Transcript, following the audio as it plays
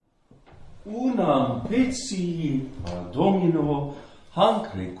Unam pecii a Domino hanc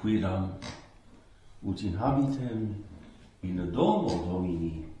requiram, ut in habitem in domo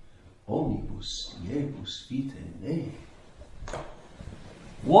Domini omnibus iebus vitae mei.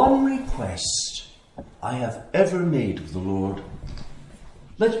 One request I have ever made of the Lord,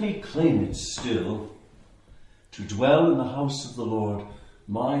 let me claim it still, to dwell in the house of the Lord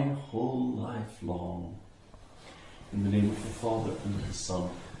my whole life long. In the name of the Father, and of the Son,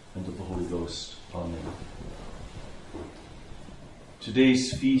 and of the Holy Ghost. Amen.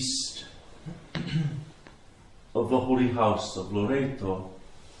 Today's feast of the Holy House of Loreto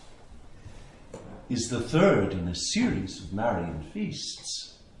is the third in a series of Marian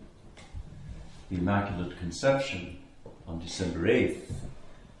feasts. The Immaculate Conception on December 8th,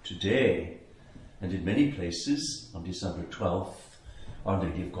 today, and in many places on December 12th, Our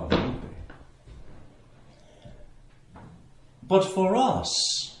Lady of Guadalupe. But for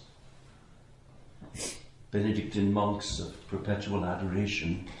us, Benedictine monks of perpetual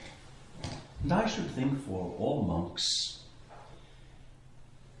adoration, and I should think for all monks,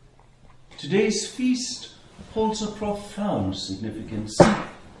 today's feast holds a profound significance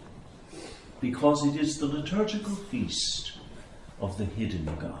because it is the liturgical feast of the hidden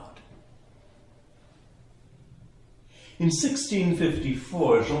God. In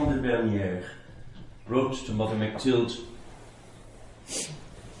 1654, Jean de Bernières wrote to Mother Mechtilde,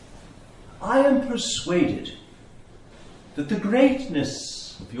 I am persuaded that the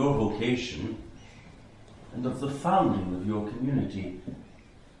greatness of your vocation and of the founding of your community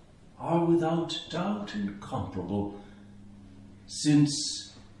are without doubt incomparable,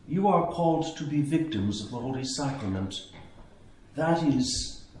 since you are called to be victims of the Holy Sacrament, that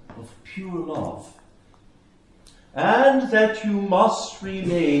is, of pure love, and that you must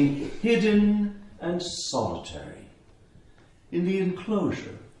remain hidden and solitary in the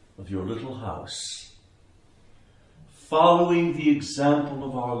enclosure of your little house, following the example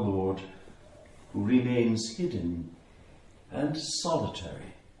of our Lord, who remains hidden and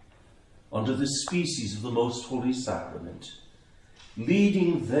solitary under the species of the Most Holy Sacrament,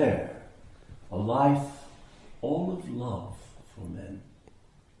 leading there a life all of love for men.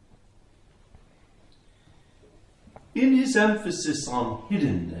 In his emphasis on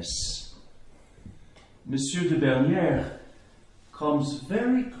hiddenness, Monsieur de Bernières comes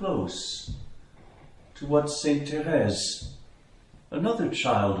very close to what Saint Therese, another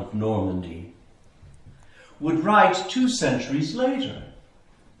child of Normandy, would write 2 centuries later.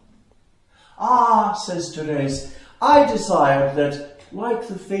 Ah, says Therese, I desire that, like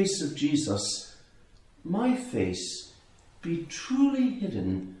the face of Jesus, my face be truly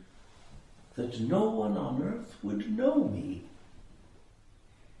hidden, that no one on earth would know me.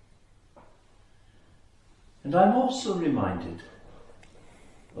 And I'm also reminded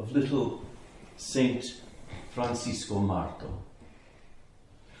of little Saint Francisco Marto,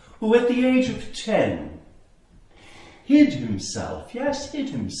 who at the age of 10 hid himself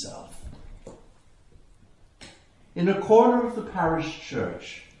in a corner of the parish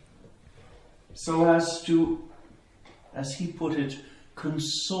church so as to, as he put it,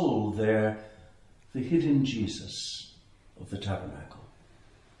 console there the hidden Jesus of the tabernacle.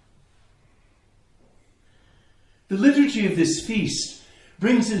 The liturgy of this feast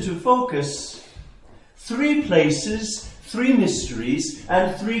brings into focus 3 places, 3 mysteries,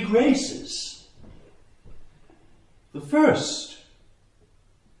 and 3 graces. The first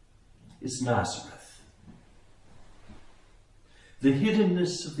is Nazareth, the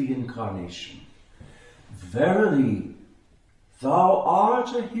hiddenness of the Incarnation. Verily, thou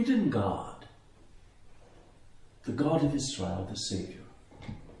art a hidden God, the God of Israel, the Saviour.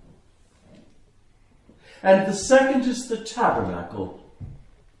 And the second is the tabernacle,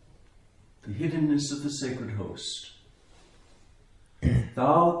 the hiddenness of the sacred host.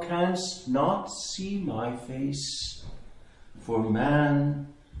 Thou canst not see my face, for man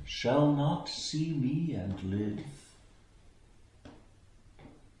shall not see me and live.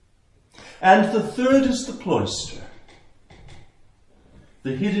 And the third is the cloister,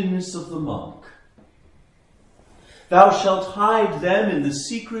 the hiddenness of the monk. Thou shalt hide them in the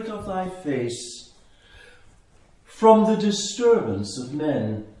secret of thy face from the disturbance of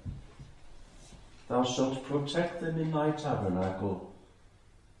men. Thou shalt protect them in thy tabernacle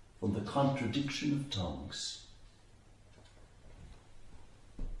from the contradiction of tongues.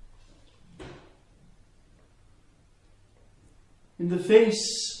 In the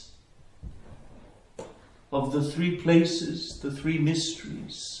face of the 3 places, the 3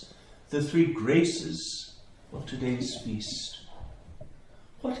 mysteries, the 3 graces of today's feast,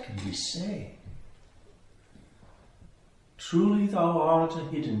 what can we say? Truly thou art a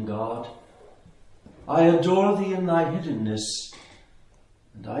hidden God, I adore thee in thy hiddenness,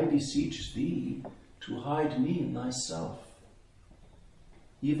 and I beseech thee to hide me in thyself,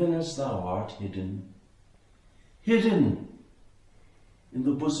 even as thou art hidden, hidden in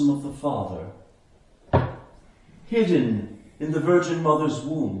the bosom of the Father, hidden in the Virgin Mother's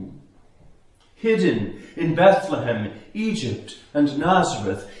womb, hidden in Bethlehem, Egypt, and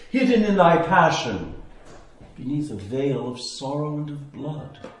Nazareth, hidden in thy passion, beneath a veil of sorrow and of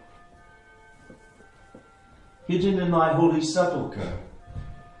blood, hidden in thy holy sepulchre,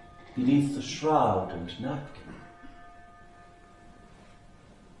 beneath the shroud and napkin,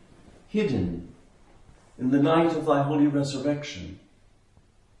 hidden in the night of thy holy resurrection,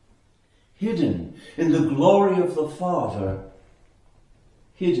 hidden in the glory of the Father,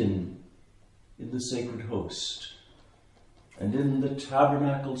 hidden in the sacred host, and in the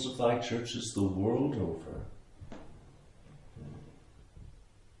tabernacles of thy churches the world over.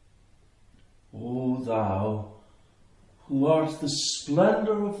 O thou, who art the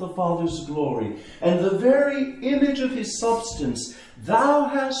splendor of the Father's glory, and the very image of his substance, thou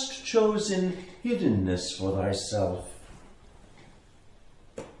hast chosen hiddenness for thyself.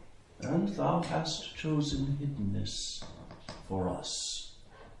 And thou hast chosen hiddenness for us.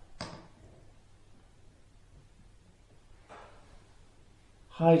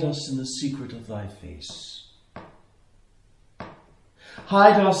 Hide us in the secret of thy face.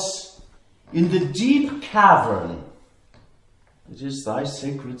 Hide us in the deep cavern that is thy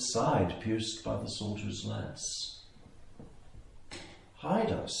sacred side pierced by the soldier's lance.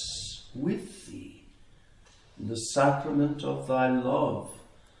 Hide us with thee in the sacrament of thy love.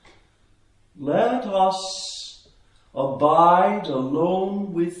 Let us abide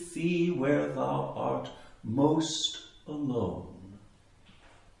alone with thee where thou art most alone.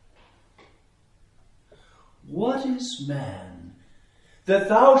 What is man that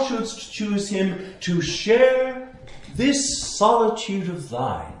thou shouldst choose him to share this solitude of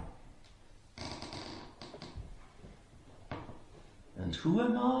thine? And who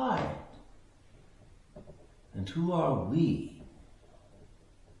am I? And who are we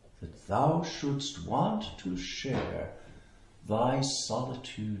that thou shouldst want to share thy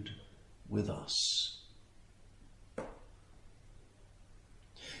solitude with us?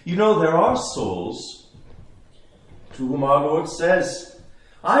 You know, there are souls to whom our Lord says,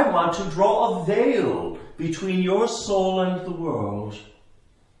 I want to draw a veil between your soul and the world.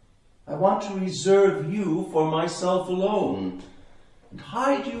 I want to reserve you for myself alone and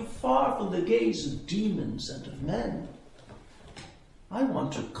hide you far from the gaze of demons and of men. I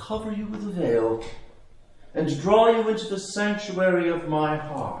want to cover you with a veil and draw you into the sanctuary of my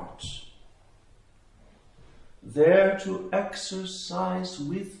heart, there to exercise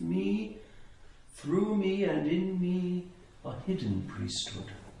with me, through me and in me, a hidden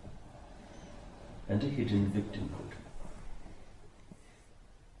priesthood and a hidden victimhood.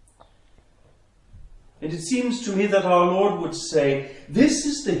 And it seems to me that our Lord would say, this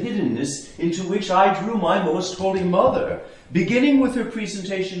is the hiddenness into which I drew my most holy mother, beginning with her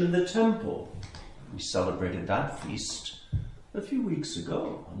presentation in the temple. We celebrated that feast a few weeks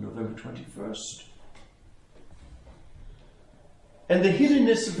ago, on November 21st. And the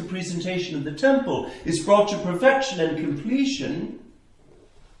hiddenness of the presentation in the temple is brought to perfection and completion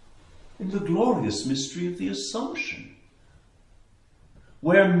in the glorious mystery of the Assumption,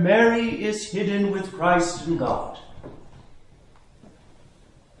 where Mary is hidden with Christ in God.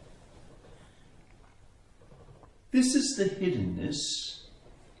 This is the hiddenness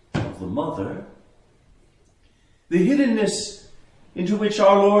of the mother, the hiddenness into which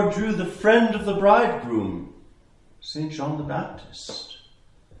our Lord drew the friend of the bridegroom, St. John the Baptist,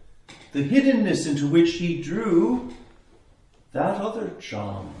 the hiddenness into which he drew that other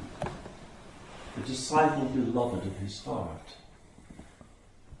John, the disciple beloved of his heart.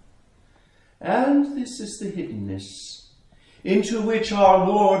 And this is the hiddenness into which our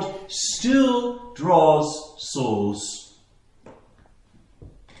Lord still draws souls.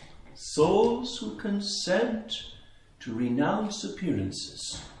 Souls who consent to renounce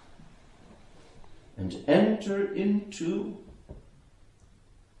appearances and enter into,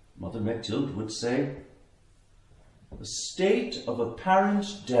 Mother Mechtild would say, a state of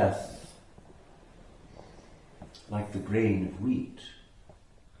apparent death, like the grain of wheat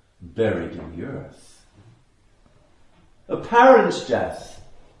buried in the earth. Apparent death,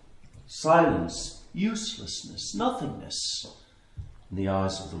 silence, uselessness, nothingness in the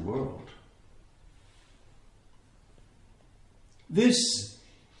eyes of the world. This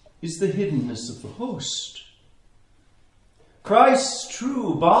is the hiddenness of the host. Christ's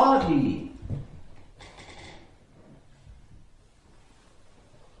true body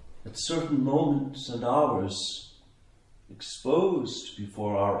at certain moments and hours, exposed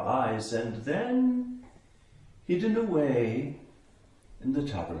before our eyes, and then hidden away in the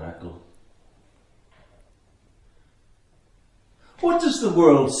tabernacle. What does the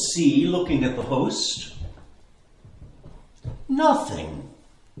world see looking at the host? Nothing.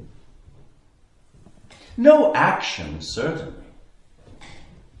 No action, certainly.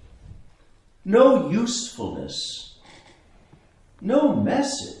 No usefulness. No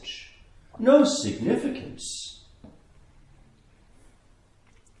message. No significance.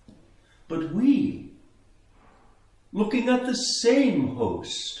 But we, looking at the same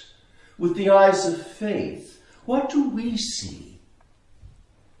host with the eyes of faith, what do we see?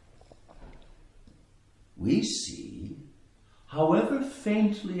 We see, however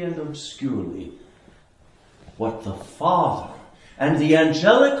faintly and obscurely, what the Father and the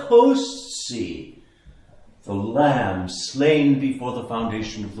angelic hosts see, the Lamb slain before the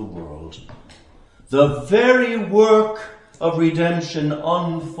foundation of the world, the very work of redemption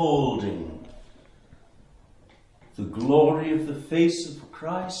unfolding, the glory of the face of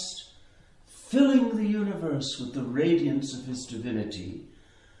Christ filling the universe with the radiance of his divinity,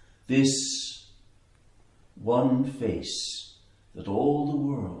 this one face that all the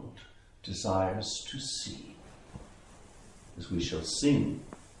world desires to see, as we shall sing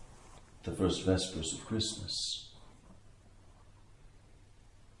the first Vespers of Christmas.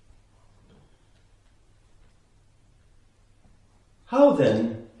 How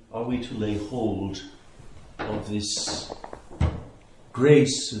then are we to lay hold of this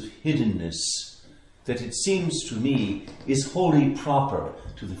grace of hiddenness that it seems to me is wholly proper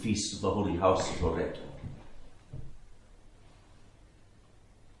to the Feast of the Holy House of Loreto?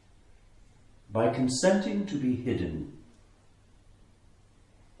 By consenting to be hidden,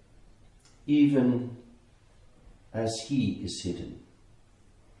 even as he is hidden.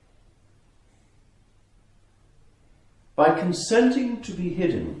 By consenting to be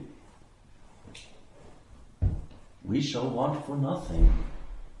hidden, we shall want for nothing.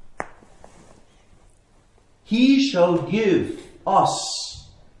 He shall give us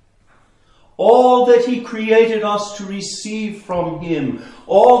all that he created us to receive from him,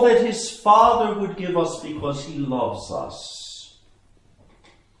 all that his Father would give us because he loves us,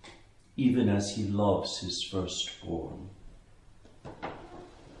 even as he loves his firstborn.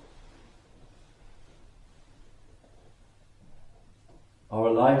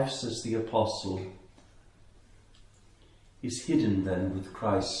 Our life, says the Apostle, is hidden then with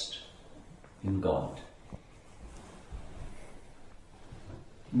Christ in God.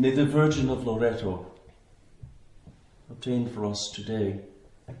 May the Virgin of Loreto obtain for us today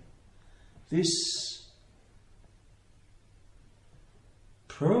this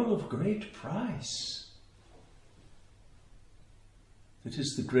pearl of great price that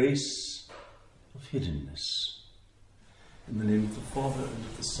is the grace of hiddenness. In the name of the Father, and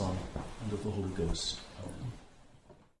of the Son, and of the Holy Ghost. Amen.